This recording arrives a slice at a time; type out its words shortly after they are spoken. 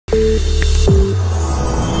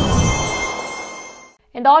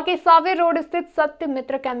इंदौर के सावेर रोड स्थित सत्य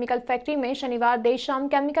मित्र केमिकल फैक्ट्री में शनिवार देर शाम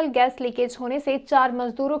केमिकल गैस लीकेज होने से 4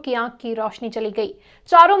 मजदूरों की आंख की रोशनी चली गई।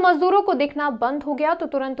 चारों मजदूरों को दिखना बंद हो गया तो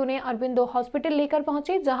तुरंत उन्हें अरबिंदो हॉस्पिटल लेकर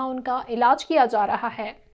पहुंचे, जहां उनका इलाज किया जा रहा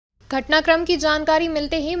है। घटनाक्रम की जानकारी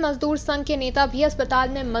मिलते ही मजदूर संघ के नेता भी अस्पताल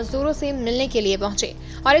में मजदूरों से मिलने के लिए पहुंचे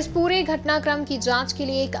और इस पूरे घटनाक्रम की जांच के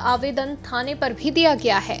लिए एक आवेदन थाने पर भी दिया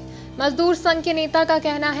गया है। मजदूर संघ के नेता का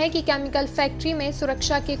कहना है कि केमिकल फैक्ट्री में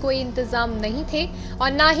सुरक्षा के कोई इंतजाम नहीं थे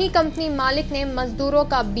और न ही कंपनी मालिक ने मजदूरों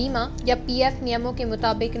का बीमा या पीएफ नियमों के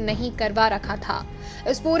मुताबिक नहीं करवा रखा था।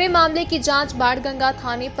 इस पूरे मामले की जांच बाणगंगा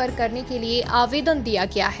थाने पर करने के लिए आवेदन दिया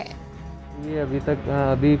गया है। ये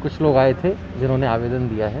अभी कुछ लोग आए थे जिन्होंने आवेदन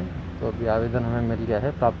दिया है, तो अभी आवेदन हमें मिल गया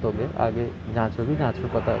है, प्राप्त हो गया। आगे जांच होगी, जांच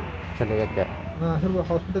में पता चलेगा क्या है। सर,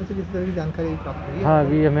 हॉस्पिटल से किस तरह की जानकारी प्राप्त हुई है? हाँ,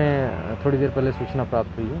 अभी हमें थोड़ी देर पहले सूचना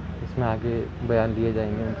प्राप्त हुई है। इसमें आगे बयान लिए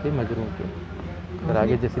जाएंगे उनके मजदूरों के, फिर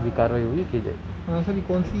आगे जैसे भी कार्रवाई हुई की जाएगी। हाँ सर, ये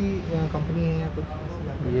कौन सी कंपनी है या कुछ?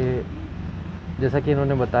 ये जैसा कि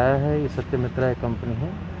इन्होंने बताया है, ये सत्य मित्र कंपनी है,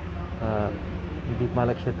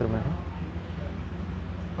 दीपमाला क्षेत्र में है।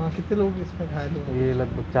 हाँ, कितने लोग इसमें घायल हुए? ये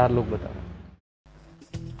लगभग 4 लोग बता रहे हैं।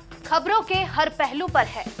 खबरों के हर पहलू पर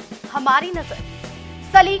है हमारी नजर,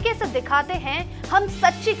 सलीके से दिखाते हैं हम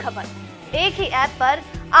सच्ची खबर। एक ही ऐप पर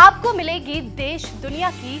आपको मिलेगी देश दुनिया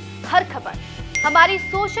की हर खबर। हमारी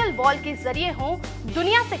सोशल वॉल के जरिए हो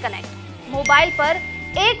दुनिया से कनेक्ट। मोबाइल पर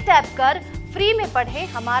एक टैप कर फ्री में पढ़े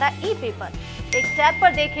हमारा ई-पेपर। एक टैप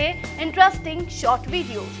पर देखें इंटरेस्टिंग शॉर्ट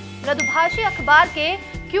वीडियो। मृदुभाषी अखबार के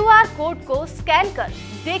QR कोड को स्कैन कर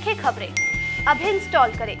देखें खबरें। अभी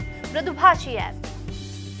इंस्टॉल करें मृदुभाषी ऐप।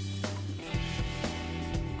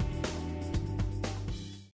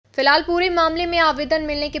 फिलहाल पूरे मामले में आवेदन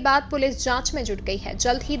मिलने के बाद पुलिस जांच में जुट गई है।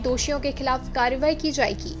 जल्द ही दोषियों के खिलाफ कार्रवाई की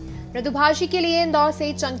जाएगी। मृदुभाषी के लिए इंदौर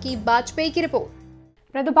से चंकी वाजपेयी की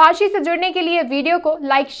रिपोर्ट। मृदुभाषी से जुड़ने के लिए वीडियो को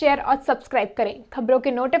लाइक, शेयर और सब्सक्राइब करें। खबरों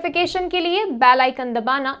के नोटिफिकेशन के लिए बेल आइकन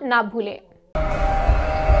दबाना ना भूलें।